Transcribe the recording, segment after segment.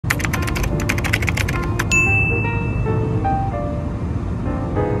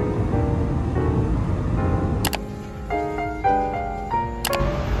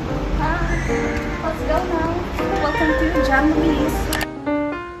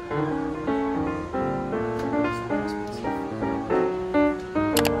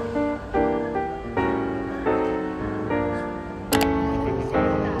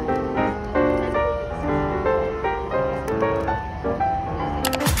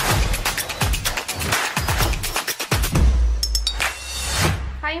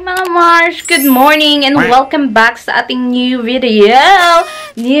Mga Mars, good morning and welcome back sa ating new video.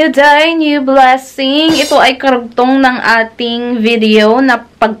 New day, new blessing. Ito ay karugtong ng ating video na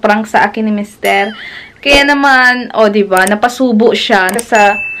pagprank sa akin ni Mister. Kaya naman, diba, napasubo siya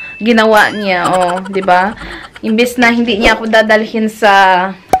sa ginawa niya, diba? Imbes na hindi niya ako dadalhin sa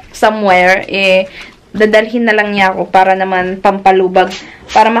somewhere, dadalhin na lang niya ako para naman pampalubag,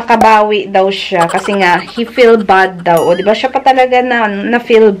 para makabawi daw siya kasi nga he feel bad daw, di ba? Siya pa talaga na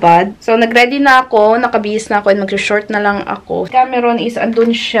feel bad. So nagready na ako, nakabihis na ako, and mag-short na lang ako. Cameron is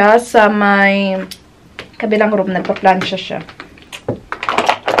andun siya sa may kabilang room, nagpa-plancha siya.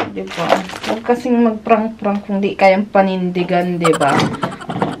 Di ba? Huwag kasing mag-prank-prank kung di kayang panindigan, di ba?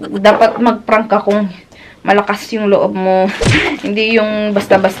 Dapat mag-prank akong malakas yung loob mo. Hindi yung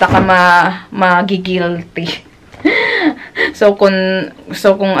basta-basta ka magigilty. So kung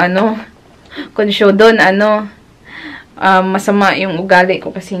show doon, masama yung ugali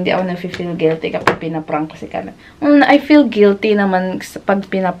ko kasi hindi ako nag-feel guilty kapag pinaprank ko si Cameron. I feel guilty naman pag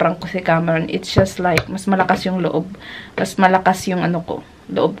pinaprank ko si Cameron. It's just like, mas malakas yung loob. Mas malakas yung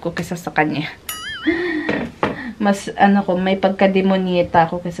loob ko kaysa sa kanya. Mas may pagka-demonyeta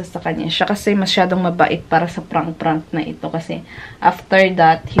ako kaysa sa kanya. Siya kasi masyadong mabait para sa prank-prank na ito. Kasi after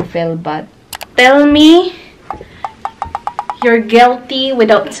that, he felt bad. Tell me you're guilty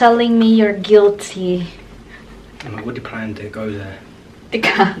without telling me you're guilty. What do you plan to go there?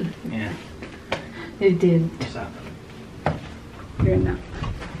 Yeah. You did. What's that? You're not.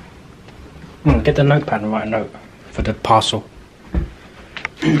 Get the notepad and write a note for the parcel.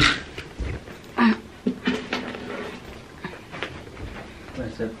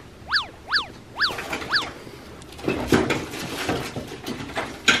 Where's it?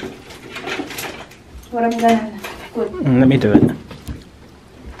 What I'm gonna put. Let me do it.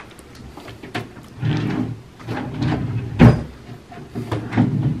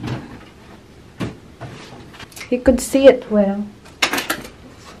 He could see it well.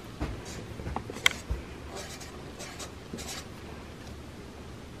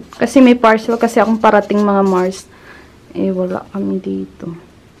 Kasi may parcel kasi akong parating, mga Mars. Wala kami dito.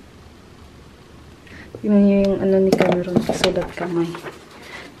 Tingnan niyo yung ni Cameron, sulat kamay.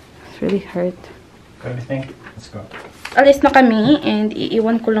 It's really hurt. Everything? Let's go. Alis na kami and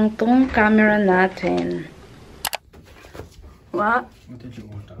iiwan ko lang tong camera natin. What? What did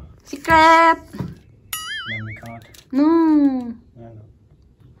you order? Secret! Memory card? No. No.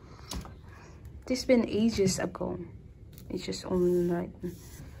 This been ages ago. It's just on right.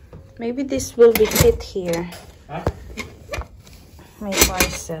 Maybe this will be fit here. Huh? My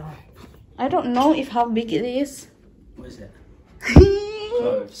parcel. I don't know if how big it is. What is it?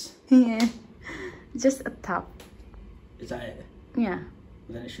 Clothes. Yeah. Just a top. Is that it? Yeah.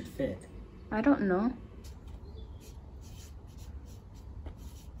 Well, then it should fit. I don't know.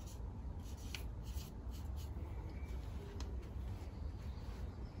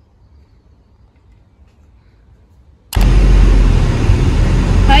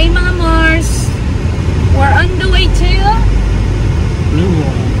 Hi mga Mars! We're on the way to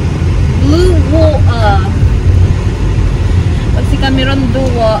Blue Water. Pag si Cameron Blue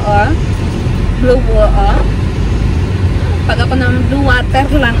Water. Pag ako ng Blue Water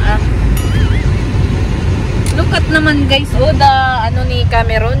lang Look at naman guys, the ni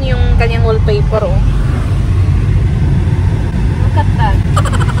Cameron, yung kanyang wallpaper Look at that.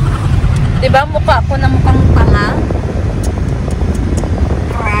 Diba mukha ko na mukhang tanga?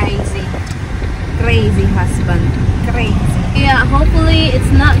 Crazy husband. Crazy. Yeah, hopefully it's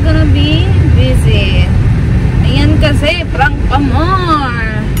not gonna be busy. Ayan kasi, prank pa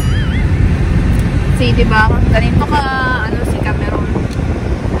more. See, diba? Ganito ka, si Cameron.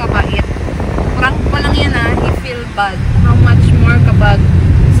 Kabait. Prank pa lang yan he feel bad. How much more kapag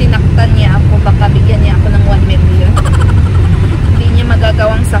sinaktan niya ako, baka bigyan niya ako ng 1 million. Hindi niya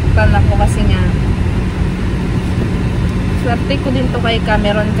magagawang saktan ako kasi nga swerte ko din to kay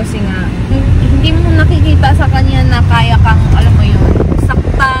Cameron kasi nga hindi mo nakikita sa kanya na kaya kang, alam mo yun,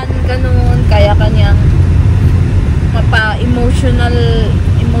 saktan, ganun, kaya kanyang emotionally,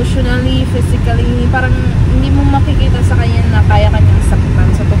 physically, parang hindi mo makikita sa kanya na kaya kanyang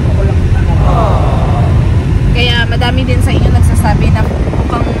saktan, sa totoo lang talaga. Kaya madami din sa inyo nagsasabi na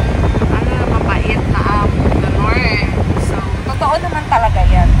mukhang mabait na ganun. So, totoo naman talaga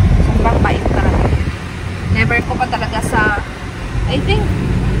yan. Sobrang bait talaga yan. Never ko pa talaga I think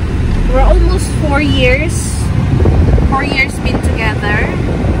we're almost 4 years been together.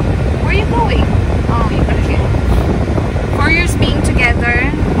 Where are you going? You better get 4 years being together.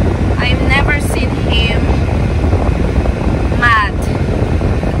 I've never seen him mad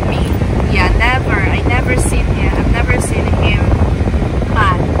at me. Yeah, never. I've never seen him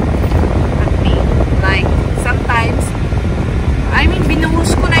mad.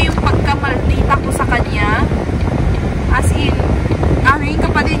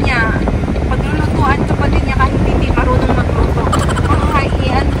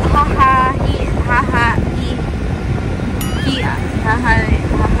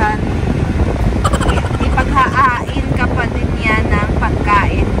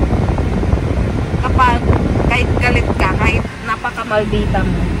 maldita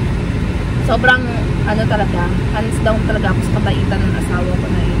mo. Sobrang, ano talaga, hands down talaga ako sa kabaitan ng asawa ko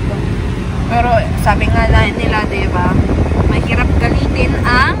na ito. Pero, sabi nga nila, diba, mahirap galitin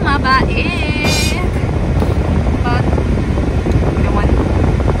ang mabait. But,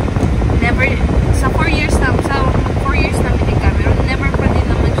 never, sa 4 years na ni Cameron, never pa din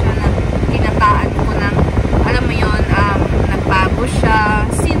naman siya na kinataan ko ng, alam mo yun, nagbago siya.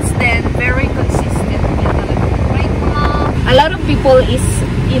 Since then, very consistent niya talaga. Right now, a lot of people is,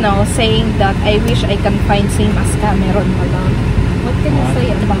 you know, saying that I wish I can find same as Cameron alone. What can you say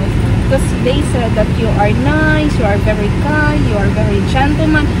about it? Because they said that you are nice, you are very kind, you are very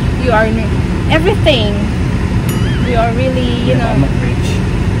gentleman, you are everything. You are really, you know. I'm not rich.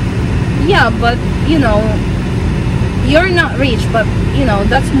 Yeah, but you know, you're not rich, but you know,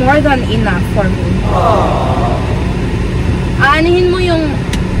 that's more than enough for me. Aanihin mo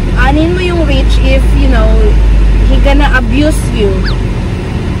yung rich if, you know, he gonna abuse you.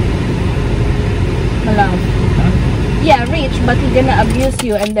 Malam. Huh? Yeah, rich, but he gonna abuse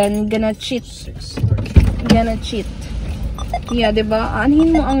you and then gonna cheat. Gonna cheat. Yeah, diba?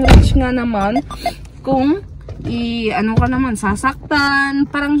 Aanihin mo ang rich nga naman kung ano ka naman, sasaktan,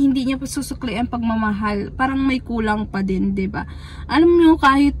 parang hindi niya pa susukli ang pagmamahal, parang may kulang pa din, diba? Alam niyo,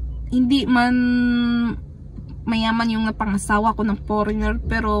 kahit hindi man mayaman yung napangasawa ko ng foreigner,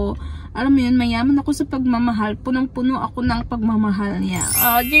 pero alam mo yun, mayaman ako sa pagmamahal, punong-puno ako ng pagmamahal niya.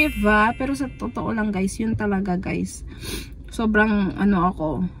 Diba? Pero sa totoo lang guys, yun talaga guys, sobrang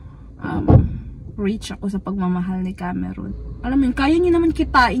rich ako sa pagmamahal ni Cameron. Alam mo yun, kaya niyo naman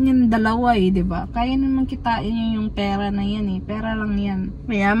kitain yung dalawa eh, diba? Kaya naman kitain niyo yung pera na yan eh. Pera lang yan.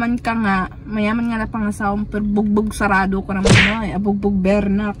 Mayaman nga na pangasawang, pero bugbog sarado ko naman mo eh. Bugbog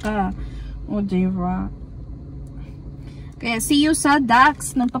berna ka. O, diba? Kaya see you sa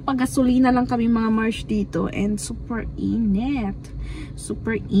Dax. Nagpapagasolina lang kami mga March dito. And super init.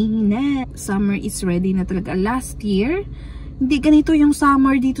 Super init. Summer is ready na talaga. Last year, hindi ganito yung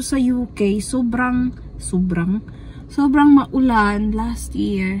summer dito sa UK. Sobrang maulan last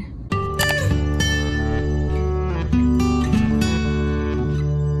year.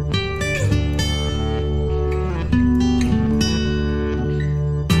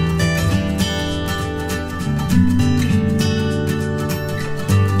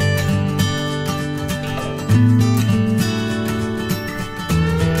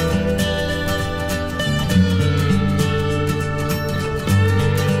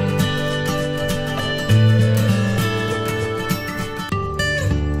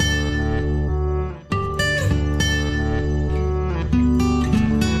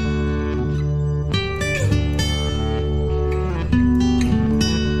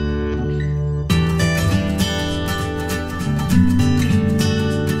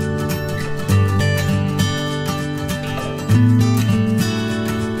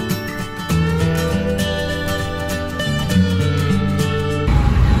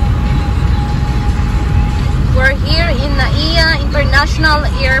 International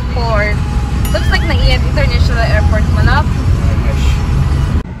Airport. Looks like Naiya International Airport, manap.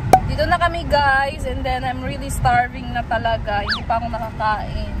 Dito na kami guys, and then I'm really starving na talaga. Hindi pa ako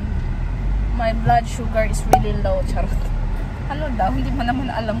nakakain. My blood sugar is really low. Charot. Ano daw? Hindi mo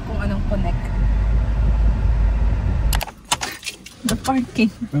naman alam kung anong connect. The parking.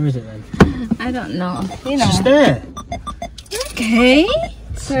 Where is it then? I don't know. You know. It's there. Okay,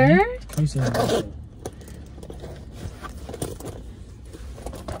 sir.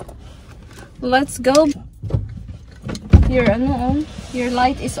 Let's go. Your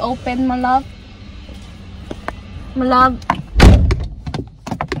light is open, my love. My love.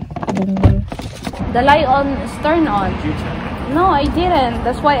 The light is turned on. No, I didn't.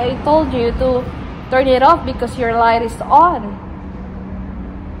 That's why I told you to turn it off because your light is on.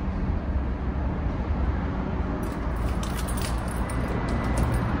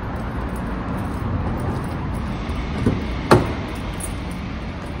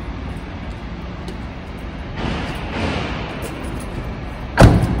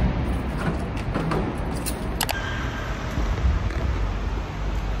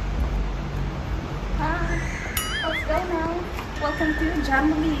 Welcome to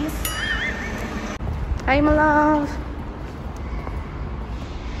Jamali's. Hi, my love.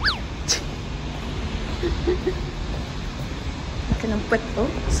 Kinampet oh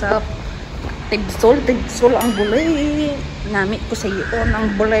sa tigsol ang bulay. Namit ko sa iyo ang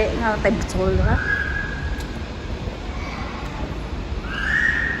bulay nga tigsol ha.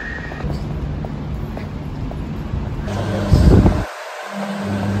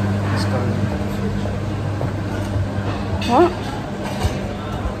 Huh?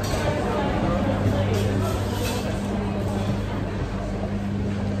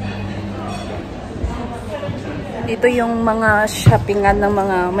 Dito yung mga shoppingan ng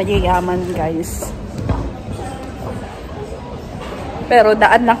mga mayayaman, guys. Pero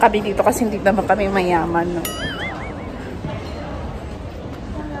daan lang kami dito kasi hindi naman kami mayaman, no?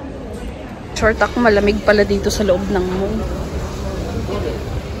 Short ako, malamig pala dito sa loob ng mall.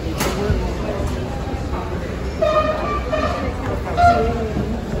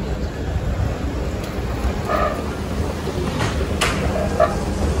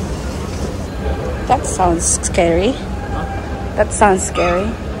 That sounds scary. That sounds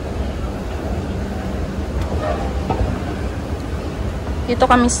scary. Dito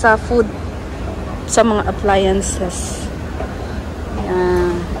kami sa food, sa mga appliances.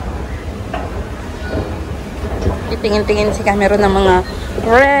 Yan. Titingin-tingin si camera ng mga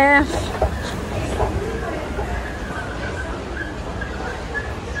ref.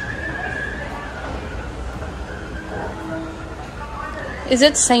 Is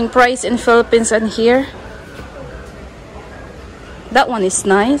it same price in Philippines and here? That one is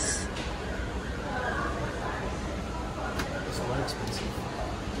nice. It's a lot expensive.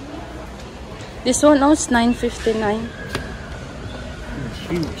 This one, oh, it's $9.59.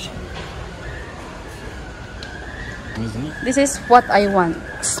 It's huge. Isn't it? This is what I want.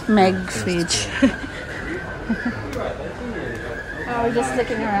 Smeg fridge. Oh, we're just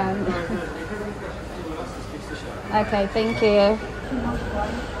looking around. Okay, thank you.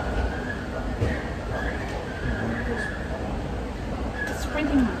 It's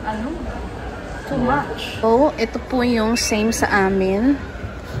pretty, too much. Oh, ito po yung same sa amin.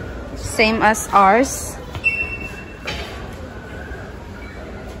 Same as ours.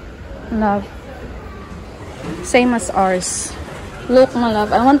 Love. Same as ours. Look, my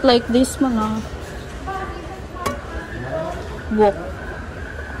love. I want like this, my love. Walk.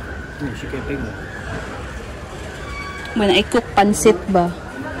 You should get a big one. When I cook pansit ba.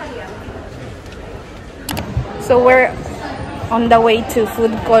 So we're on the way to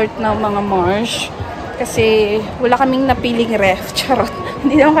food court ng mga Marsh. Kasi wala kaming napiling ref. Charot.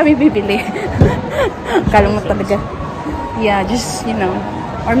 Hindi naman kami bibili. Kala mo talaga. Yeah, just, you know.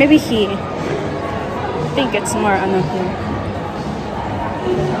 Or maybe he. I think it's more here.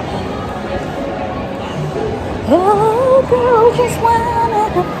 Oh, girl, just wanna.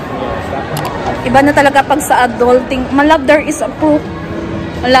 Iba na talaga pag sa adulting. Malab, there is a proof.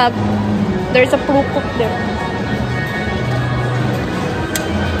 Malab, there's a proof cook there.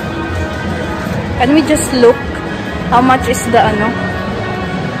 Can we just look how much is the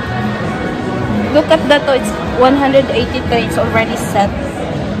Look at that, oh, it's 183. It's already set.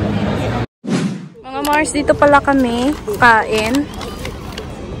 Mga Mars, dito pala kami kain.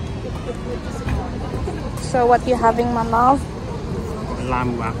 So, what you having, my love?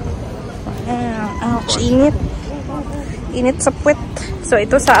 Lamb wrap. Ouch, init. Init sa puwet. So,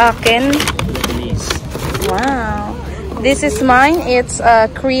 ito sa akin. Lebanese. Wow. This is mine. It's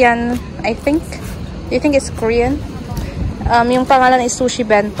Korean, I think. Do you think it's Korean? Yung pangalan is sushi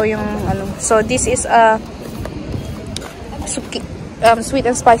bento. Yung So, this is sweet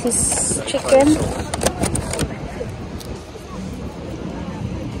and spicy chicken.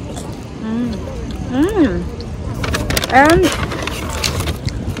 And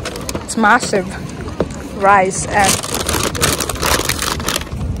it's massive rice and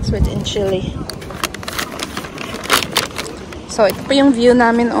sweet and chili. So, ito pa yung view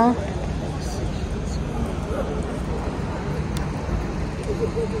namin, oh.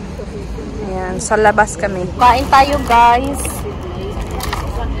 Ayan, sa labas kami. Kain tayo, guys.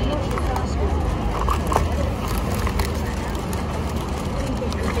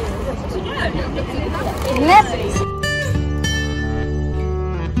 Next.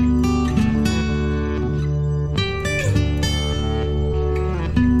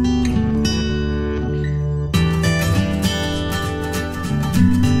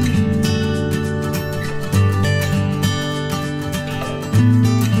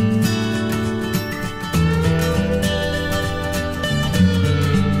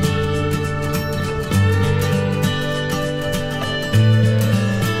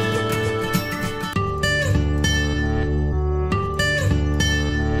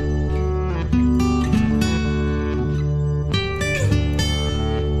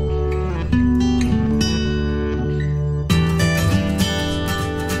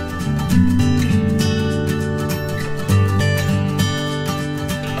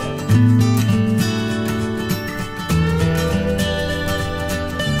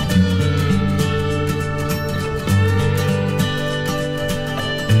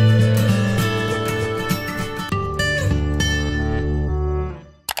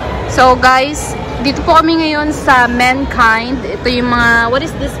 So guys, dito po kami ngayon sa Mankind. Ito yung mga, what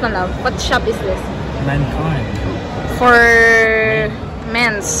is this, my love? What shop is this? Mankind. for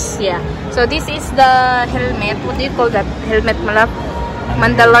men's. Yeah. So this is the helmet. What do you call that? Helmet malap?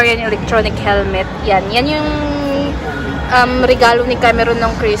 Mandalorian electronic helmet. Yan. Yan yung regalo ni Cameron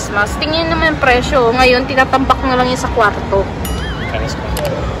ng Christmas. Tingnan naman presyo. Ngayon, tinatambak na lang yun sa kwarto.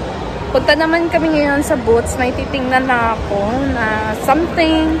 Punta naman kami ngayon sa Boots. May titingnan na ako na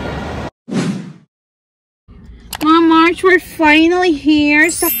something. Mga March, we're finally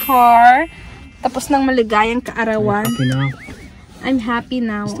here sa car. Tapos ng maligayang kaarawan. I'm happy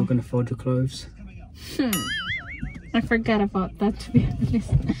now. Still gonna fold your clothes? I forgot about that, to be honest.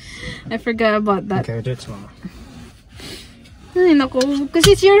 I forgot about that. Okay, I'll do it tomorrow. Ay, naku.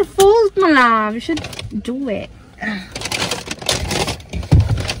 Kasi it's your fault, my love. You should do it.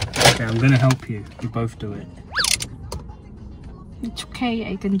 Okay, I'm gonna help you. We both do it. It's okay,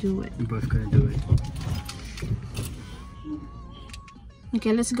 I can do it. We're both gonna do it.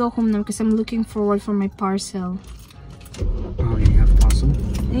 Okay, let's go home now because I'm looking forward for my parcel. Oh, you have a parcel?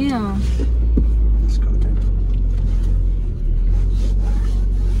 Yeah. Let's go then.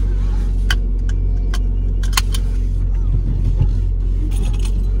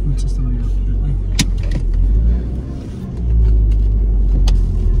 What's this the way up? That way?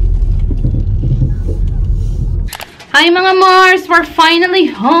 Hi mga Mars! We're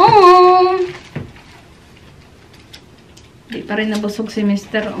finally home! Di pa rin nabusog si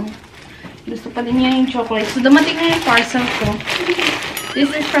Mr. Oh. Gusto pa din niya yung chocolate. So, dumating na yung parcel ko. This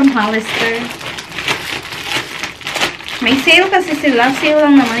is from Hollister. May sale kasi sila. Sale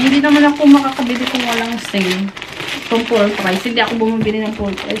lang naman. Hindi naman ako makakabili kung walang sale. Kung full price. Hindi ako bumibili ng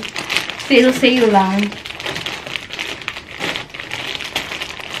full price. Sale lang.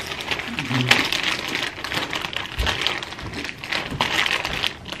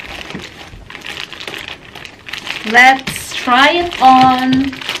 Let's try it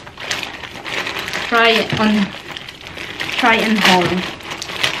on. Try and hold.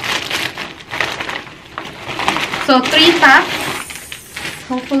 So 3 taps.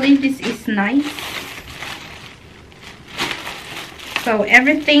 Hopefully this is nice. So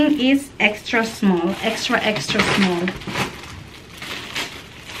everything is extra small. Extra small.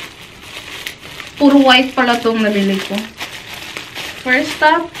 Puro white pala tong nabili ko. First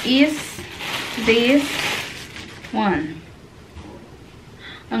tap is this one.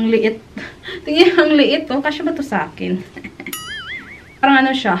 Ang liit. Tingnan, ang liit to. Kasya ba to sa akin? Parang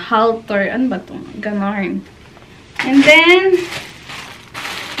ano siya, halter. Ano ba to? Ganon. And then,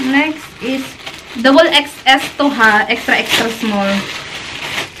 next is double XS to ha. Extra small.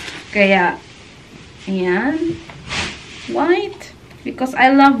 Kaya, ayan. White. Because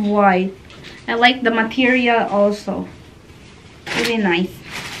I love white. I like the material also. Really nice.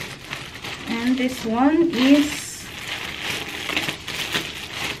 And this one is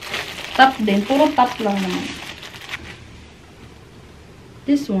top din. Puro top lang naman.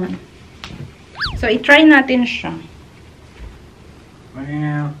 This one. So, i-try natin siya.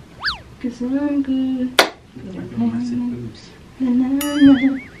 Wow. Cause I'm good. Massive boobs.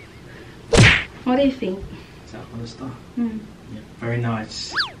 What do you think? Is that Hollister? Hmm. Yeah. Very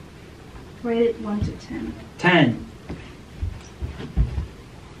nice. Rate it 1 to 10. 10.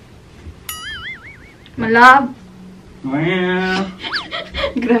 Malab. Wow.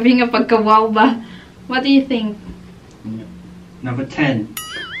 Grabe nga pagka-wow ba? What do you think? Yeah. Number 10.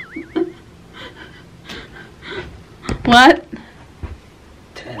 What?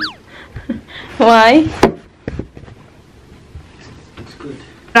 10. Why? Looks good.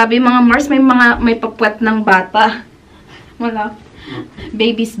 Grabe mga Mars, may papuwet ng bata. Wala.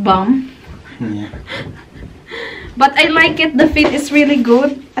 Baby's bum. Yeah. But I like it. The fit is really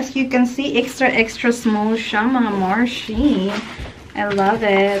good. As you can see, extra small siya, mga Marshi. I love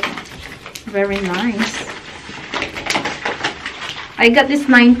it. Very nice. I got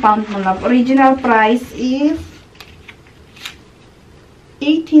this 9 pound, my love. Original price is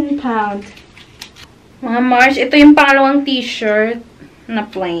 18 pound. Mga March, ito yung pangalawang t-shirt na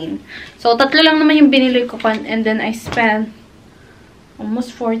plain. So, 3 lang naman yung binili ko. And then, I spent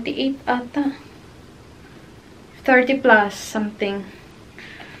almost 48 ata. 30 plus something.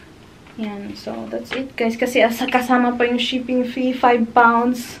 Yan. So, that's it, guys. Kasi kasama pa yung shipping fee, 5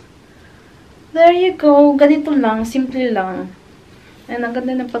 pounds. There you go. Ganito lang. Simple lang. And ang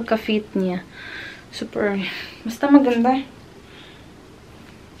ganda ng pagka-fit niya. Super. Basta maganda.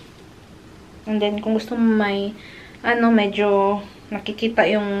 And then, kung gusto mo may, medyo nakikita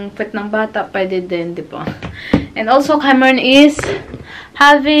yung fit ng bata, pwede din, di ba? And also, Cameron is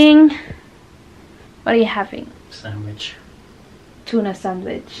having, what are you having? Sandwich. Tuna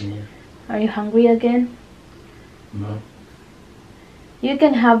sandwich. Yeah. Are you hungry again? No. You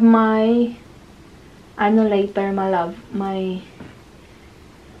can have my ano later, my love, my,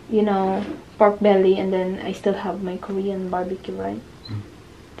 you know, pork belly, and then I still have my Korean barbecue, right?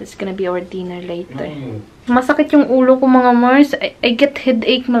 That's gonna be our dinner later. Masakit yung ulo ko, mga Mars. I get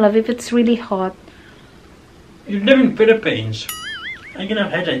headache, my love, if it's really hot. You live in Philippines. You're gonna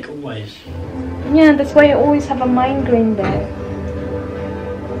have headache always. Yeah, that's why I always have a migraine there.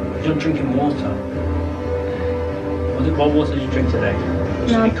 You're drinking water. What water did you drink today?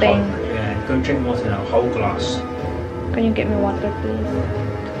 Nothing. Yeah, go drink water now, whole glass. Can you get me water, please?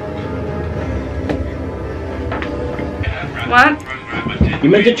 What? You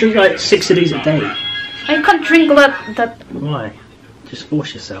meant to drink like 6 of these a day. I can't drink that. Why? Just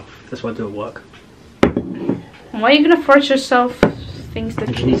force yourself. That's what I do at work. Why are you gonna force yourself things that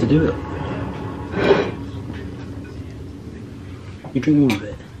You need to do it. You drink all of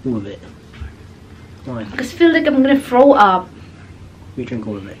it. All of it. Why? Because I feel like I'm gonna throw up. You drink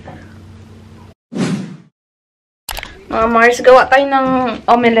all of it. Mga Mars, gawa tayo ng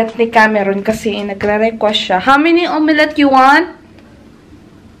omelette ni Cameron kasi nagre-request siya. How many omelette you want?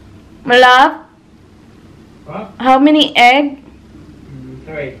 Malap? What? How many egg?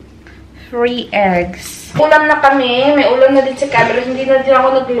 3. 3 eggs. Ulam na kami. May ulam na din si Cameron. Hindi na din ako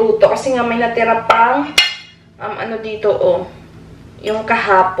nagluto kasi nga may natira pang ano dito, oh. Yung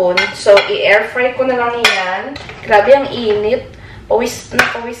kahapon. So, i-air fry ko na lang yan. Grabe ang init. Pawis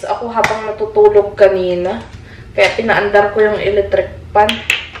ako habang natutulog kanina. Kaya pinaandar ko yung electric pan.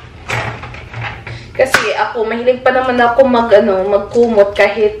 Kasi ako, mahilig pa naman ako magkumot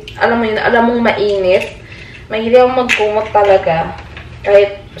kahit, alam mo yun, alam mong mainit. Mahilig ako magkumot talaga.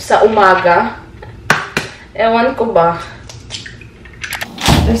 Kahit sa umaga. Ewan ko ba.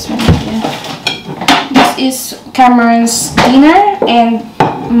 This one, yeah. This is Cameron's dinner and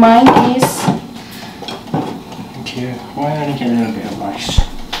mine is... Thank you. Why only get a little bit of rice?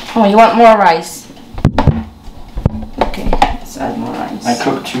 Oh, you want more rice? Okay, let's add more rice. I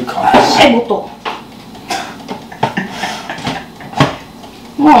cooked 2 cups. Ay, buto.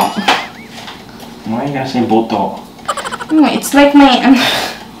 What? Why are you gonna say boto? It's like my...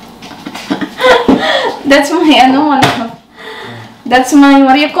 That's my... That's my...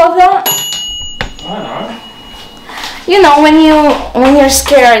 What do you call that? I don't know. You know, when you're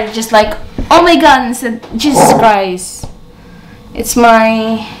scared, just like, oh my God, instead, Jesus Christ. It's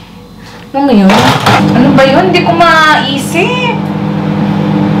my... Ano yun? Ano ba yun? Hindi ko maisip.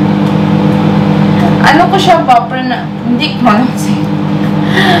 Ano ko siya ba? Hindi ko maisip.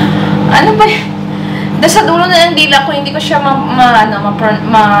 Ano ba yun? Dahil sa dulo na ng dila ko, hindi ko siya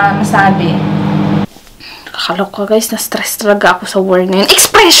masabi. Kakaloka guys, na-stress talaga ako sa word na yun.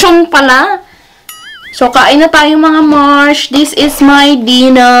 Expression pala! So, kain na tayo mga Marsh. This is my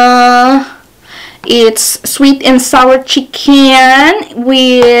dinner. It's sweet and sour chicken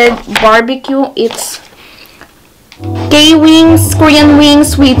with barbecue. It's K-wings, Korean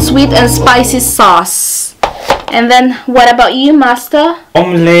wings with sweet and spicy sauce. And then, what about you, Master?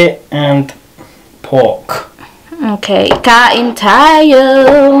 Omelette and pork. Okay, kain tayo.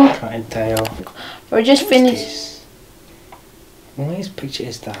 Kain tayo. We're just finished. Whose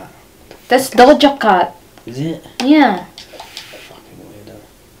picture is that? That's Doja Cat. Is it? Yeah. Fucking weirdo.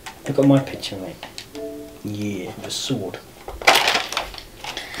 Look at my picture, mate. Yeah, the sword.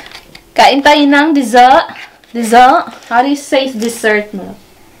 Kain tayo ng dessert. Dessert? How do you say dessert, mo?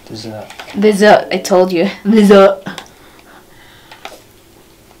 Dessert. Dessert, I told you. Dessert.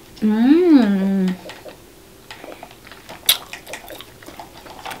 Mmm.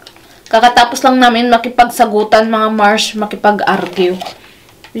 Kakatapos lang namin makipagsagutan, mga Marsh, makipag-argue.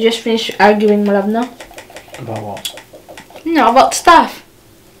 We just finished arguing, my love, no? About what? No, about stuff.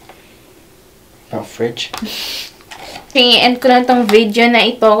 About fridge? I-end ko na itong video na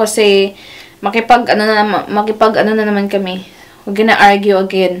ito kasi makipag-ano na naman kami. We're gonna argue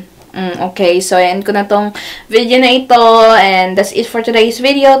again. Okay, so end ko na tong video na ito and that's it for today's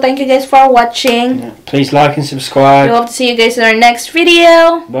video. Thank you guys for watching. Yeah. Please like and subscribe. We hope to see you guys in our next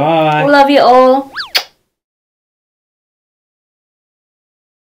video. Bye. We love you all.